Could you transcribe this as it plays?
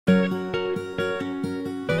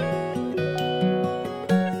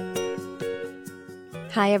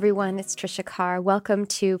Hi everyone, it's Trisha Carr. Welcome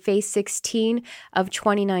to phase 16 of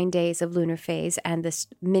 29 days of lunar phase and this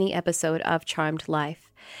mini episode of Charmed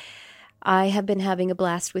Life. I have been having a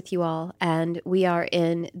blast with you all, and we are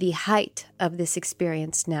in the height of this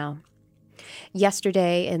experience now.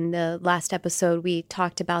 Yesterday, in the last episode, we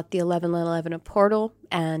talked about the 1111 portal,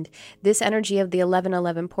 and this energy of the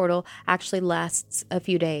 1111 portal actually lasts a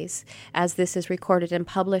few days. As this is recorded and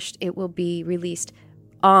published, it will be released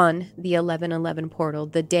on the 1111 portal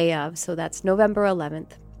the day of, so that's November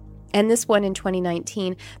 11th. And this one in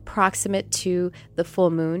 2019, proximate to the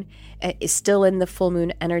full moon, is still in the full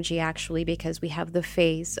moon energy actually, because we have the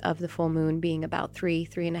phase of the full moon being about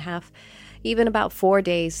 3.5, even about 4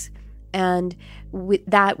 days. And with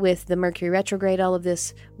the Mercury retrograde, all of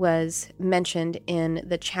this was mentioned in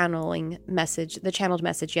the channeled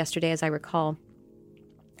message yesterday, as I recall.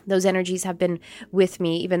 Those energies have been with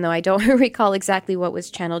me, even though I don't recall exactly what was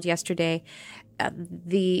channeled yesterday.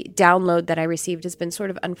 The download that I received has been sort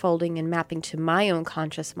of unfolding and mapping to my own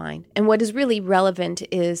conscious mind. And what is really relevant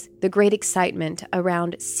is the great excitement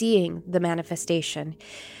around seeing the manifestation.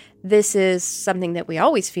 This is something that we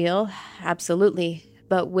always feel, absolutely,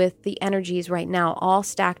 but with the energies right now all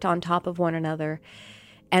stacked on top of one another,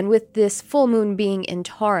 and with this full moon being in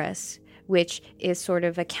Taurus, which is sort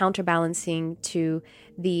of a counterbalancing to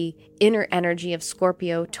the inner energy of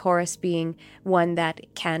Scorpio, Taurus being one that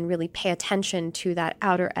can really pay attention to that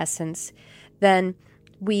outer essence, then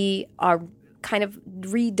we are kind of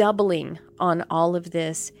redoubling on all of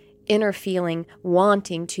this inner feeling,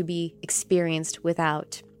 wanting to be experienced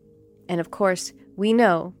without. And of course, we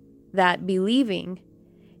know that believing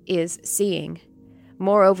is seeing.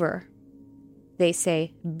 Moreover, they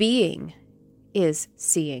say being is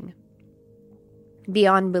seeing.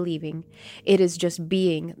 Beyond believing, it is just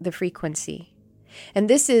being the frequency. And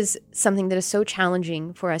this is something that is so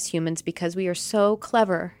challenging for us humans because we are so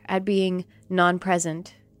clever at being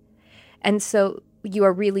non-present. And so you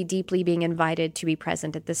are really deeply being invited to be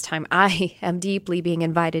present at this time. I am deeply being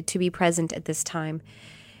invited to be present at this time.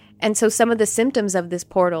 And so some of the symptoms of this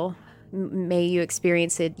portal, may you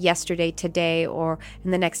experience it yesterday, today, or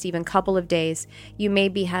in the next even couple of days, you may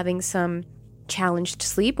be having some challenged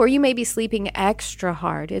sleep, or you may be sleeping extra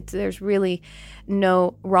hard. There's really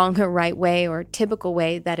no wrong or right way or typical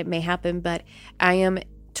way that it may happen, but I am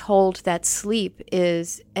told that sleep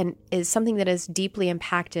is something that is deeply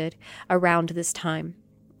impacted around this time.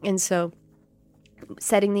 And so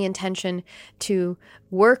setting the intention to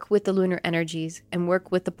work with the lunar energies and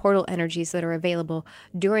work with the portal energies that are available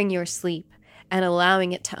during your sleep and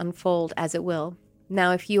allowing it to unfold as it will.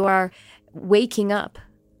 Now, if you are waking up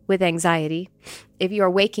with anxiety,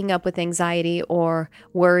 or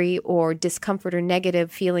worry or discomfort or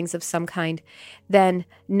negative feelings of some kind, then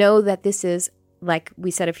know that this is, like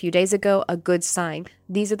we said a few days ago, a good sign.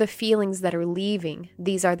 These are the feelings that are leaving.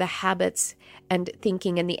 These are the habits and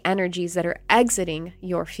thinking and the energies that are exiting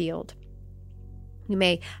your field. You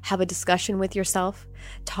may have a discussion with yourself,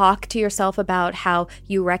 talk to yourself about how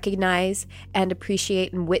you recognize and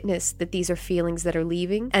appreciate and witness that these are feelings that are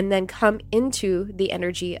leaving, and then come into the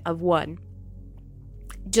energy of one.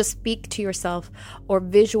 Just speak to yourself or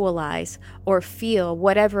visualize or feel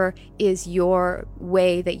whatever is your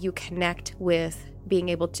way that you connect with being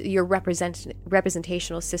able to, your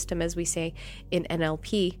representational system, as we say in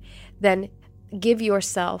NLP, then give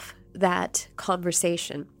yourself that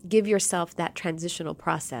conversation, give yourself that transitional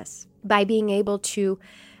process by being able to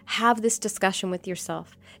have this discussion with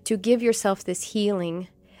yourself, to give yourself this healing.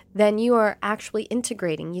 Then you are actually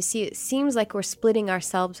integrating. You see, it seems like we're splitting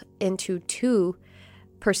ourselves into two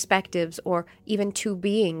perspectives or even two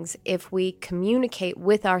beings if we communicate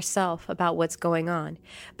with ourselves about what's going on.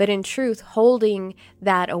 But in truth, holding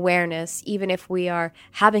that awareness, even if we are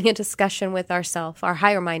having a discussion with ourselves, our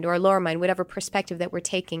higher mind or our lower mind, whatever perspective that we're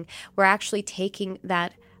taking, we're actually taking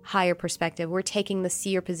that higher perspective. We're taking the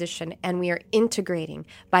seer position, and we are integrating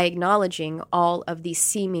by acknowledging all of these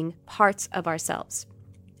seeming parts of ourselves.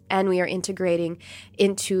 And we are integrating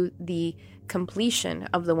into the completion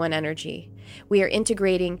of the one energy. We are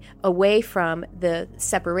integrating away from the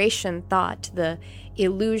separation thought, the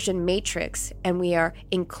illusion matrix, and we are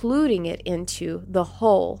including it into the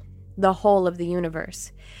whole of the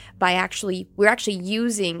universe. We're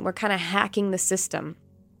kind of hacking the system.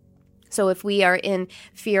 So if we are in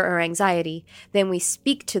fear or anxiety, then we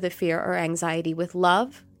speak to the fear or anxiety with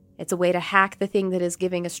love. It's a way to hack the thing that is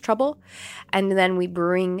giving us trouble. And then we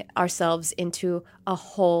bring ourselves into a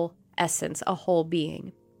whole essence, a whole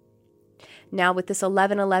being. Now with this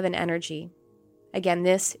 1111 energy, again,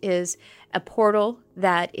 this is a portal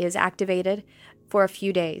that is activated for a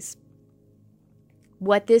few days.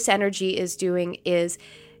 What this energy is doing is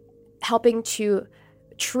helping to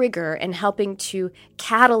trigger and helping to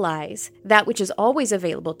catalyze that which is always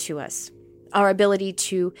available to us, our ability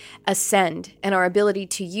to ascend and our ability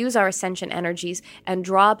to use our ascension energies and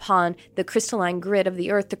draw upon the crystalline grid of the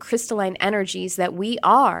earth, the crystalline energies that we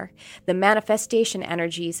are, the manifestation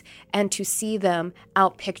energies, and to see them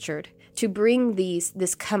outpictured, to bring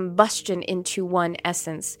this combustion into one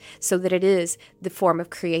essence so that it is the form of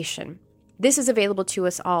creation. This is available to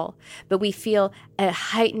us all, but we feel a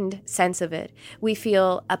heightened sense of it. We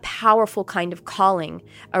feel a powerful kind of calling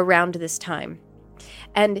around this time.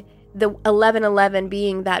 And the 1111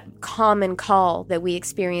 being that common call that we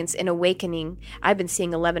experience in awakening. I've been seeing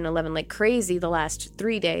 1111 like crazy the last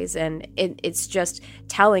 3 days, and it's just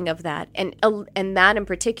telling of that. And that in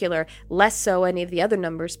particular, less so any of the other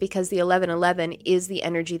numbers, because the 1111 is the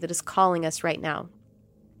energy that is calling us right now.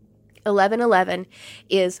 1111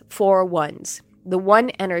 is 4 ones. The one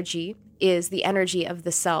energy is the energy of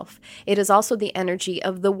the self. It is also the energy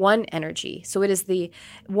of the one energy. So it is the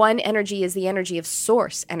one energy is the energy of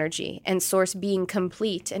source energy, and source being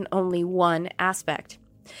complete in only one aspect.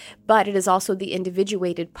 But it is also the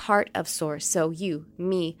individuated part of source. So you,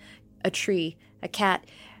 me, a tree, a cat,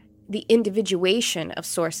 the individuation of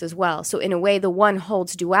source as well. So in a way, the one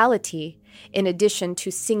holds duality in addition to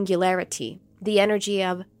singularity. The energy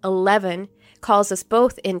of 11 calls us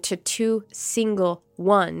both into 2 single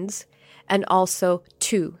ones, and also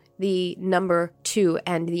 2, the number 2,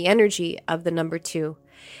 and the energy of the number 2.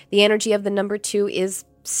 The energy of the number 2 is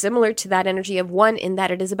similar to that energy of 1 in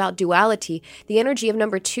that it is about duality. The energy of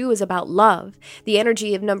number 2 is about love. The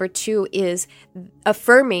energy of number 2 is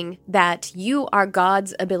affirming that you are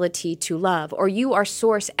God's ability to love, or you are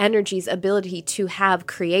source energy's ability to have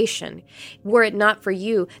creation. Were it not for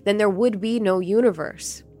you, then there would be no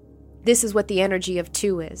universe. This is what the energy of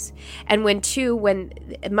 2 is. And when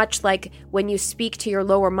much like when you speak to your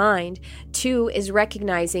lower mind, 2 is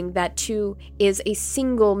recognizing that 2 is a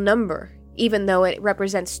single number. Even though it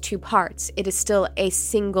represents 2 parts, it is still a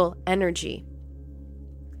single energy.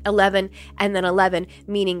 11 and then 11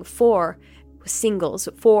 meaning 4 singles,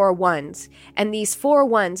 4 ones. And these 4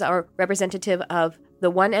 ones are representative of the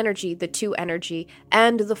 1 energy, the 2 energy,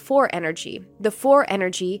 and the 4 energy. The 4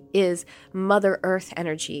 energy is Mother Earth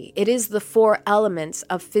energy. It is the 4 elements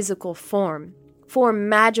of physical form. 4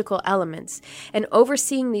 magical elements. And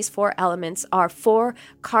overseeing these 4 elements are 4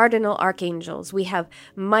 cardinal archangels. We have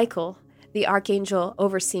Michael, the archangel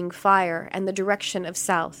overseeing fire and the direction of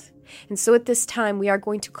south. And so at this time, we are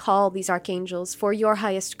going to call these archangels for your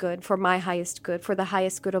highest good, for my highest good, for the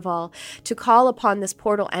highest good of all, to call upon this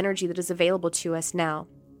portal energy that is available to us now.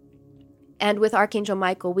 And with Archangel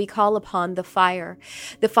Michael, we call upon the fire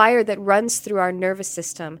that runs through our nervous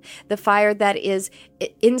system, the fire that is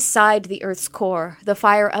inside the Earth's core, the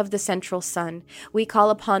fire of the central sun. We call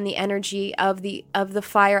upon the energy of the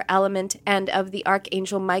fire element and of the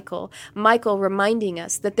Archangel Michael. Michael reminding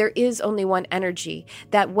us that there is only one energy,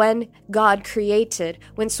 that when God created,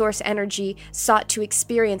 when source energy sought to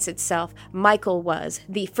experience itself, Michael was,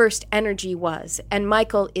 the first energy was, and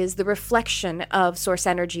Michael is the reflection of source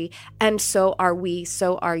energy, and so are we,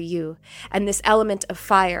 so are you. And this element of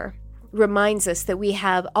fire reminds us that we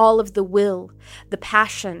have all of the will, the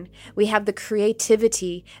passion, we have the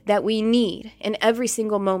creativity that we need in every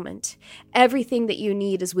single moment. Everything that you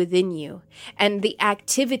need is within you. And the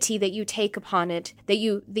activity that you take upon it,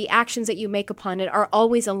 the actions that you make upon it are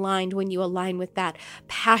always aligned when you align with that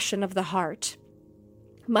passion of the heart.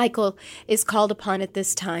 Michael is called upon at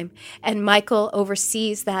this time, and Michael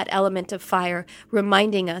oversees that element of fire,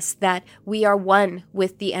 reminding us that we are one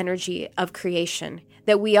with the energy of creation,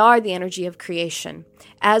 that we are the energy of creation.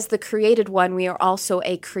 As the created one, we are also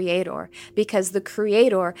a creator, because the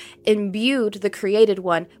creator imbued the created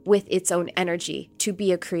one with its own energy to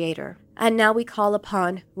be a creator. And now we call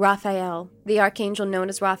upon Raphael, the archangel known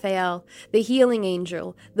as Raphael, the healing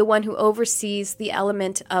angel, the one who oversees the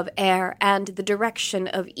element of air and the direction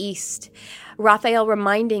of east. Raphael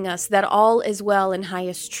reminding us that all is well in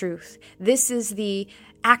highest truth. This is the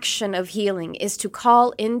action of healing, is to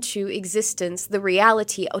call into existence the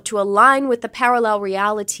reality, or to align with the parallel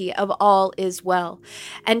reality of all is well,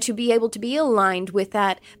 and to be able to be aligned with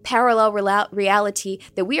that parallel reality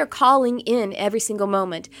that we are calling in every single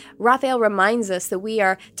moment. Raphael reminds us that we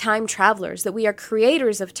are time travelers, that we are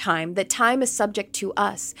creators of time, that time is subject to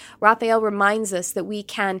us. Raphael reminds us that we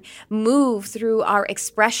can move through our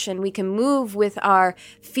expression, we can move with our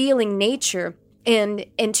feeling nature,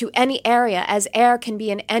 into any area, as air can be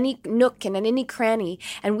in any nook and in any cranny,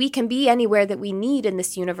 and we can be anywhere that we need in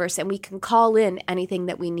this universe, and we can call in anything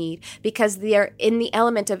that we need, because there, in the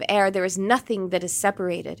element of air, there is nothing that is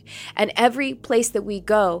separated. And every place that we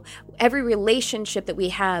go, every relationship that we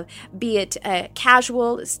have, be it a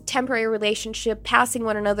casual, temporary relationship, passing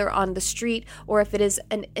one another on the street, or if it is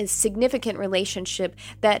a significant relationship,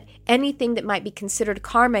 that anything that might be considered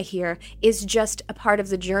karma here is just a part of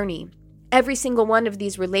the journey. Every single one of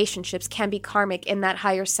these relationships can be karmic in that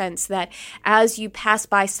higher sense, that as you pass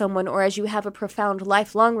by someone, or as you have a profound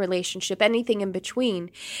lifelong relationship, anything in between,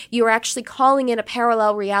 you are actually calling in a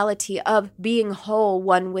parallel reality of being whole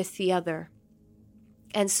one with the other.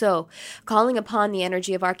 And so, calling upon the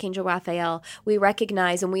energy of Archangel Raphael, we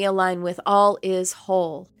recognize and we align with all is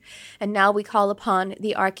whole. And now we call upon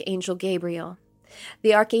the Archangel Gabriel,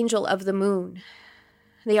 the Archangel of the moon,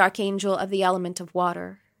 the Archangel of the element of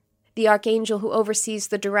water, the Archangel who oversees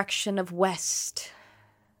the direction of west.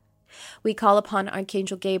 We call upon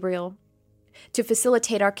Archangel Gabriel to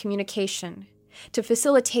facilitate our communication, to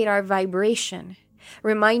facilitate our vibration,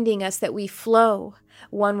 reminding us that we flow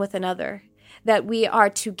one with another, that we are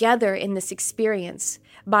together in this experience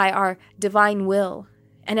by our divine will.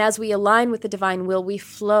 And as we align with the divine will, we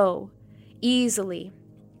flow easily,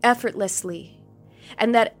 effortlessly,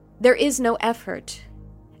 and that there is no effort.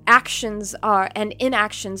 Actions are and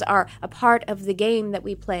inactions are a part of the game that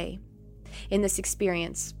we play in this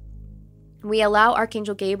experience. We allow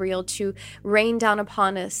Archangel Gabriel to rain down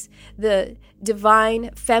upon us the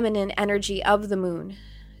divine feminine energy of the moon,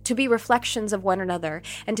 to be reflections of one another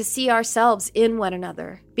and to see ourselves in one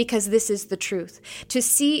another, because this is the truth. To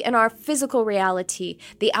see in our physical reality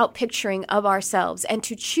the outpicturing of ourselves, and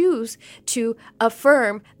to choose to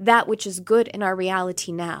affirm that which is good in our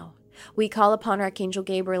reality now. We call upon Archangel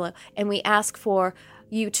Gabriel and we ask for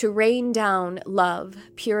you to rain down love,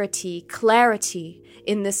 purity, clarity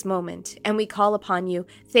in this moment. And we call upon you,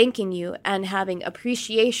 thanking you and having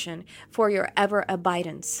appreciation for your ever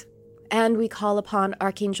abidance. And we call upon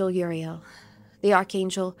Archangel Uriel, the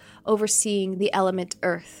archangel overseeing the element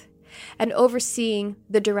earth and overseeing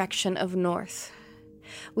the direction of north.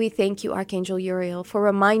 We thank you, Archangel Uriel, for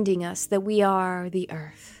reminding us that we are the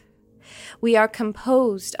earth. We are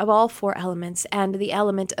composed of all four elements and the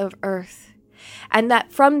element of earth. And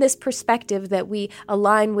that from this perspective that we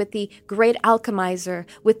align with the great alchemizer,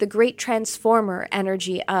 with the great transformer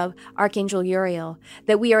energy of Archangel Uriel,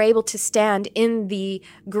 that we are able to stand in the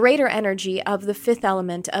greater energy of the fifth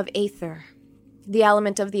element of Aether, the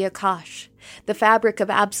element of the Akash, the fabric of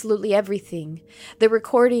absolutely everything, the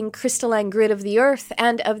recording crystalline grid of the earth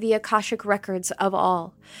and of the Akashic records of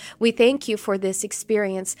all. We thank you for this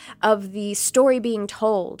experience of the story being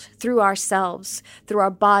told through ourselves, through our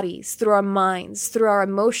bodies, through our minds, through our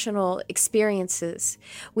emotional experiences.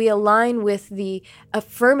 We align with the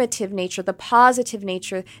affirmative nature, the positive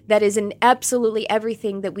nature that is in absolutely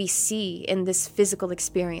everything that we see in this physical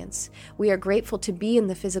experience. We are grateful to be in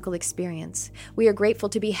the physical experience. We are grateful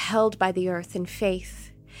to be held by the earth in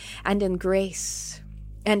faith and in grace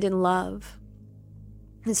and in love.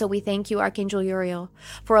 And so we thank you, Archangel Uriel,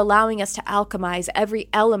 for allowing us to alchemize every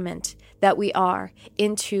element that we are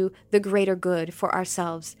into the greater good for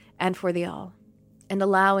ourselves and for the all. And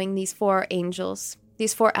allowing these four angels,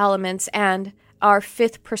 these four elements, and our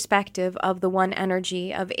fifth perspective of the one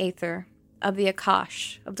energy of Aether, of the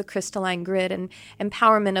Akash, of the crystalline grid, and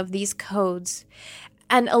empowerment of these codes,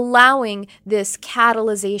 and allowing this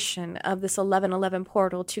catalyzation of this 1111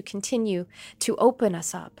 portal to continue to open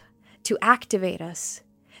us up, to activate us,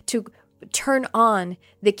 to turn on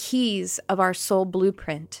the keys of our soul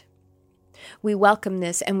blueprint. We welcome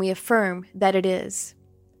this and we affirm that it is.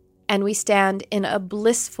 And we stand in a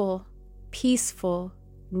blissful, peaceful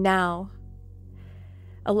now,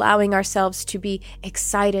 allowing ourselves to be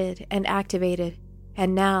excited and activated,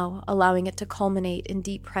 and now allowing it to culminate in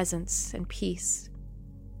deep presence and peace.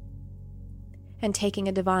 And taking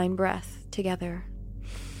a divine breath together.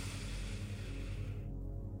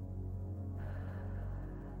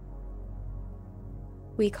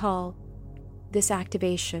 We call this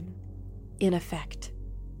activation in effect.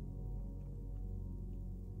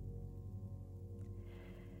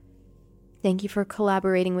 Thank you for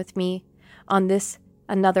collaborating with me on this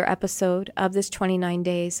another episode of this 29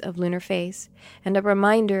 days of lunar phase, and a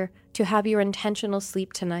reminder to have your intentional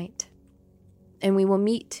sleep tonight. And we will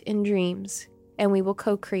meet in dreams, and we will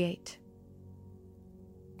co-create.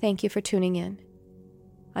 Thank you for tuning in.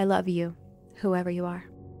 I love you, whoever you are.